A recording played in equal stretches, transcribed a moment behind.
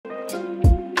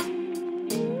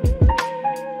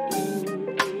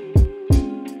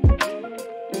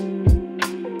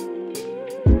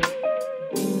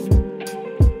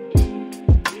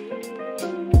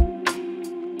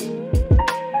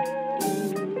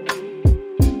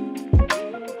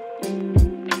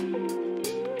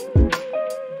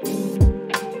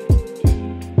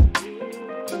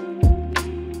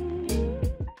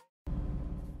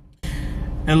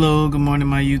Hello, good morning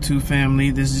my YouTube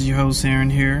family. This is your host Aaron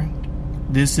here.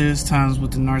 This is Times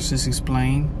with the Narcissist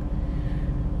Explained.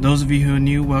 Those of you who are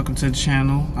new, welcome to the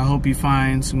channel. I hope you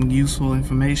find some useful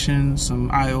information,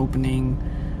 some eye-opening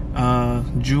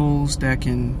jewels that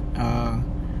can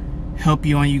help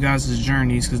you on you guys'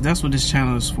 journeys, because that's what this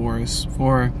channel is for. It's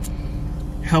for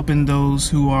helping those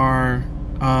who are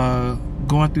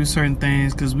going through certain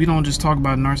things, because we don't just talk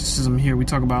about narcissism here, we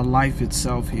talk about life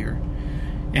itself here.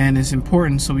 And it's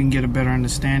important so we can get a better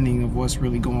understanding of what's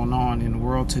really going on in the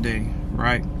world today,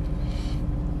 right?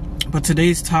 But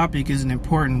today's topic is an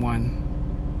important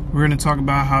one. We're going to talk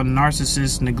about how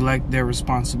narcissists neglect their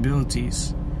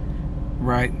responsibilities,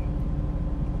 right?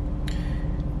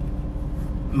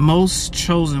 Most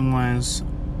chosen ones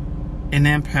and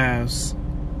empaths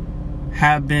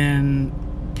have been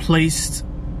placed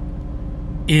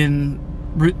in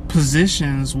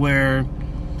positions where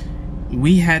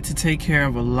we had to take care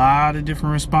of a lot of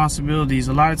different responsibilities.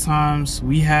 A lot of times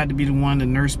we had to be the one to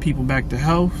nurse people back to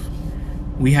health.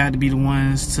 We had to be the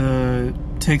ones to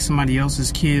take somebody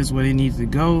else's kids where they needed to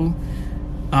go.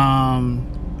 Or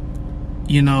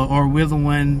we're the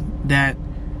one that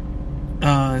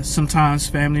sometimes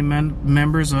family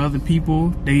members or other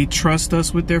people, they trust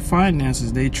us with their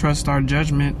finances. They trust our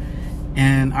judgment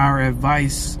and our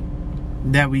advice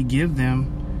that we give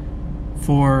them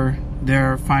for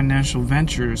their financial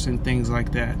ventures and things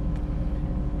like that.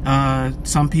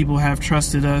 Some people have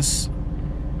trusted us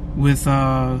with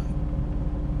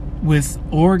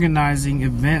organizing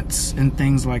events and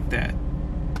things like that.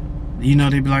 You know,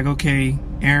 they'd be like, okay,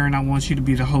 Aaron, I want you to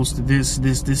be the host of this, and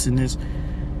this.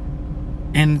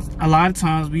 And a lot of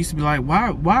times we used to be like,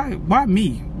 why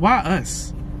me? Why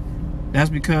us? That's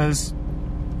because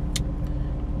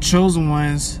chosen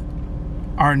ones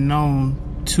are known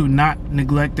to not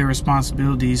neglect their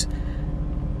responsibilities.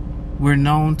 We're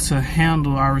known to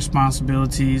handle our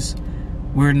responsibilities.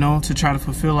 We're known to try to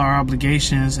fulfill our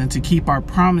obligations and to keep our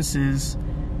promises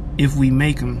if we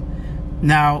make them.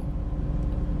 Now,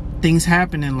 things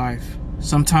happen in life.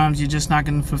 Sometimes you're just not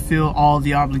going to fulfill all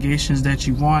the obligations that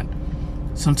you want.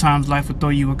 Sometimes life will throw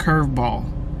you a curveball,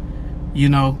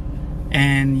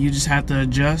 and you just have to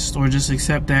adjust or just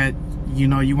accept that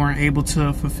you weren't able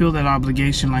to fulfill that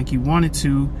obligation like you wanted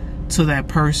to that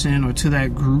person or to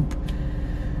that group.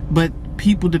 But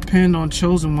people depend on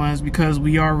chosen ones because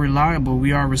we are reliable,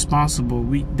 we are responsible.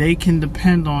 They can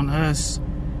depend on us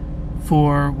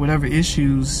for whatever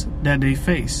issues that they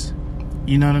face.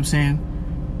 You know what I'm saying?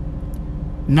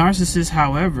 Narcissists,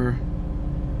 however,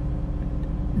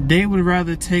 they would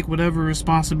rather take whatever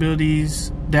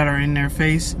responsibilities that are in their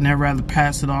face and they'd rather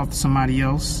pass it off to somebody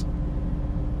else.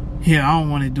 Here, I don't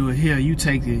want to do it. Here, you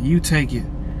take it. You take it.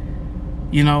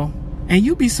 And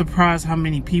you'd be surprised how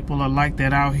many people are like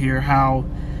that out here. How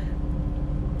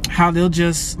they'll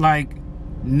just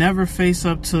never face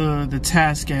up to the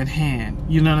task at hand.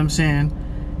 You know what I'm saying?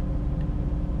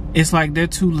 It's like they're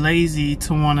too lazy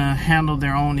to want to handle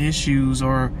their own issues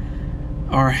or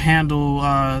handle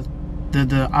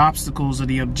the obstacles or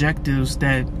the objectives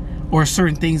or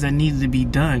certain things that needed to be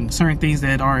done, certain things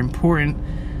that are important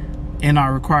and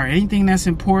are required. Anything that's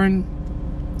important,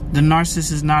 the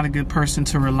narcissist is not a good person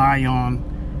to rely on,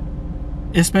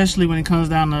 especially when it comes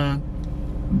down to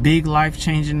big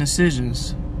life-changing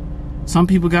decisions. Some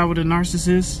people got with a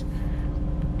narcissist,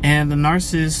 and the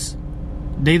narcissist,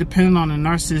 they depend on the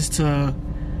narcissist to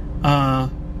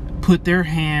put their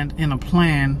hand in a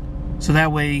plan so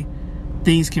that way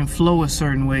things can flow a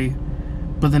certain way.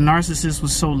 But the narcissist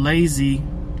was so lazy,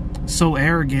 so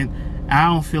arrogant, I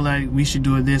don't feel like we should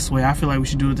do it this way. I feel like we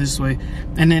should do it this way.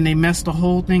 And then they messed the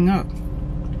whole thing up.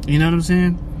 You know what I'm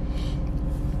saying?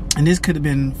 And this could have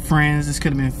been friends. This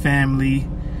could have been family.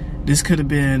 This could have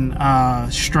been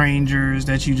strangers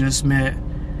that you just met.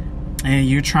 And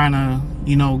you're trying to,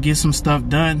 get some stuff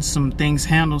done, some things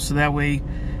handled so that way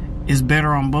it's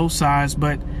better on both sides.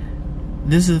 But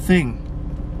this is the thing.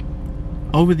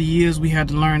 Over the years, we had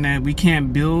to learn that we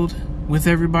can't build with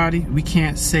everybody. We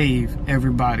can't save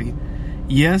everybody.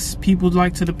 Yes, people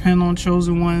like to depend on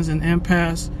chosen ones and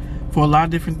empaths for a lot of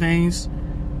different things,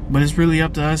 but it's really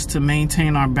up to us to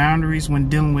maintain our boundaries when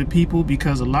dealing with people,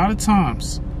 because a lot of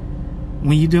times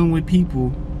when you're dealing with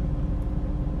people,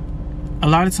 a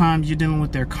lot of times you're dealing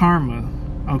with their karma,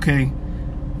 okay?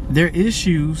 Their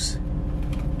issues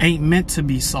ain't meant to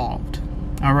be solved,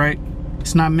 all right?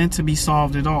 It's not meant to be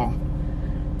solved at all.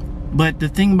 But the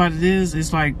thing about it is,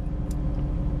 it's like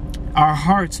our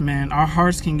hearts, man, our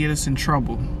hearts can get us in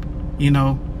trouble, you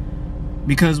know,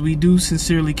 because we do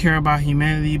sincerely care about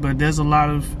humanity, but there's a lot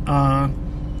of,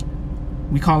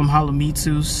 we call them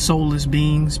halamitsus, soulless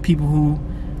beings, people who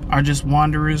are just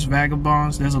wanderers,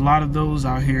 vagabonds. There's a lot of those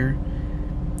out here.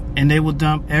 And they will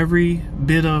dump every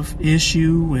bit of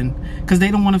issue, and because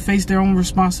they don't want to face their own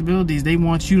responsibilities. They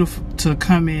want you to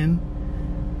come in,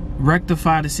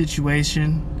 rectify the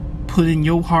situation, put in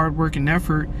your hard work and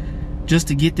effort just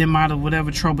to get them out of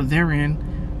whatever trouble they're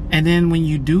in. And then when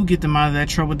you do get them out of that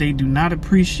trouble, they do not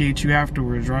appreciate you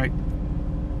afterwards, right?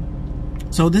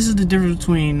 So this is the difference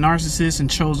between narcissists and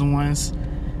chosen ones.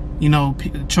 You know,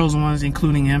 chosen ones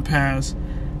including empaths.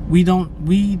 We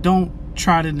don't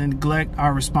try to neglect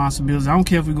our responsibilities. I don't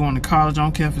care if we're going to college. I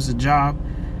don't care if it's a job.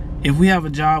 If we have a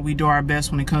job, we do our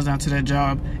best when it comes down to that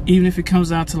job. Even if it comes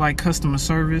down to like customer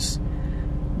service,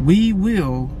 we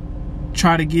will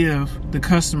try to give the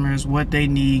customers what they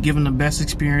need, give them the best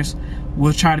experience.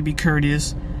 We'll try to be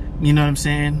courteous, you know what I'm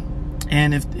saying?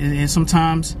 And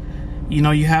sometimes, you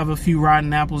know, you have a few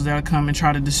rotten apples that'll come and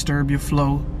try to disturb your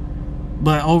flow.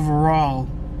 But overall,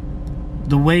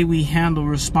 the way we handle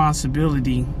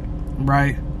responsibility,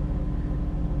 right?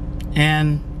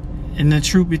 And the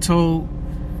truth be told,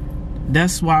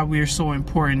 that's why we're so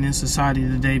important in society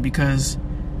today, because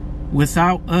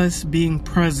without us being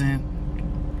present,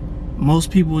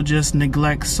 most people just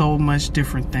neglect so much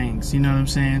different things, you know what I'm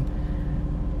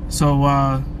saying?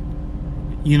 So,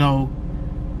 you know,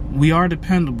 we are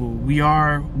dependable. We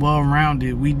are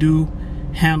well-rounded. We do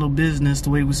handle business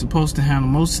the way we're supposed to handle.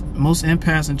 Most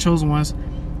empaths and chosen ones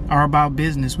are about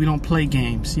business. We don't play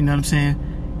games, you know what I'm saying?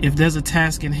 If there's a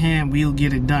task in hand, we'll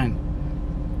get it done.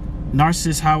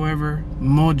 Narcissists, however,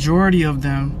 majority of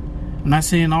them, I'm not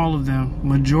saying all of them,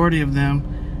 majority of them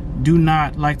do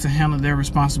not like to handle their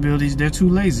responsibilities. They're too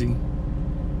lazy.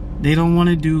 They don't want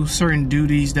to do certain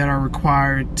duties that are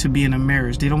required to be in a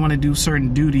marriage. They don't want to do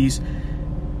certain duties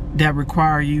that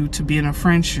require you to be in a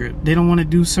friendship. They don't want to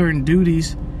do certain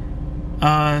duties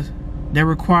that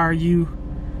require you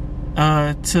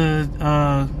they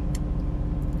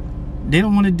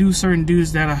don't want to do certain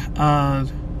duties that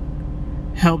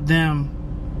help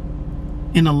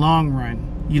them in the long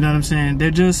run. You know what I'm saying?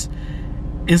 They're just,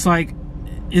 it's like,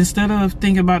 instead of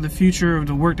thinking about the future of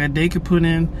the work that they could put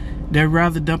in, they'd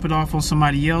rather dump it off on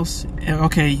somebody else.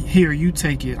 Okay, here, you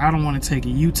take it. I don't want to take it.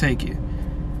 You take it.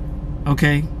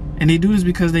 Okay? And they do this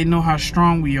because they know how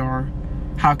strong we are,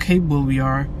 how capable we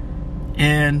are,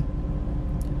 and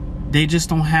they just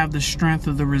don't have the strength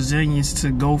or the resilience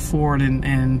to go forward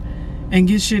and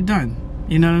get shit done.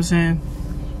 You know what I'm saying?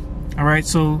 All right,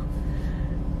 so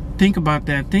think about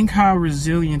that. Think how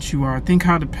resilient you are. Think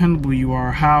how dependable you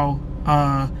are. How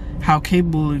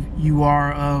capable you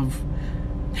are of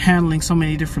handling so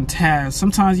many different tasks.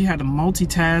 Sometimes you had to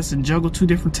multitask and juggle 2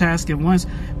 different tasks at once,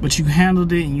 but you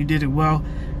handled it and you did it well.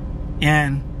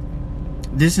 And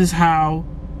this is how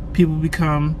people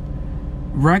become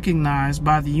recognized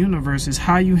by the universe, is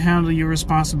how you handle your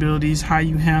responsibilities, how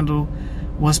you handle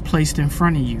what's placed in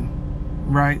front of you,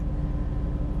 right?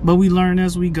 But we learn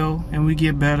as we go and we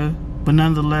get better. But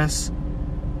nonetheless,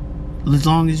 as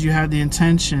long as you have the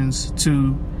intentions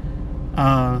to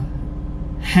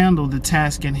handle the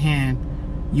task at hand,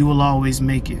 you will always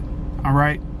make it. All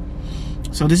right?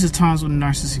 So this is Times with the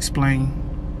Narcissist Explained.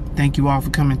 Thank you all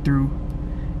for coming through.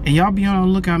 And y'all be on the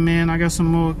lookout, man. I got some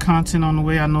more content on the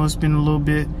way. I know it's been a little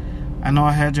bit. I know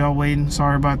I had y'all waiting.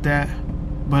 Sorry about that.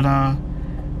 But,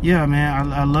 yeah,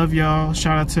 man, I love y'all.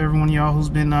 Shout out to everyone y'all who's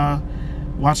been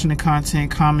watching the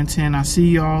content, commenting. I see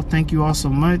y'all. Thank you all so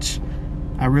much.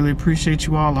 I really appreciate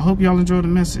you all. I hope y'all enjoy the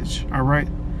message. All right?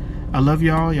 I love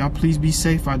y'all. Y'all please be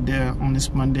safe out there on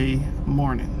this Monday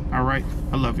morning. All right?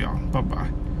 I love y'all.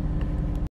 Bye-bye.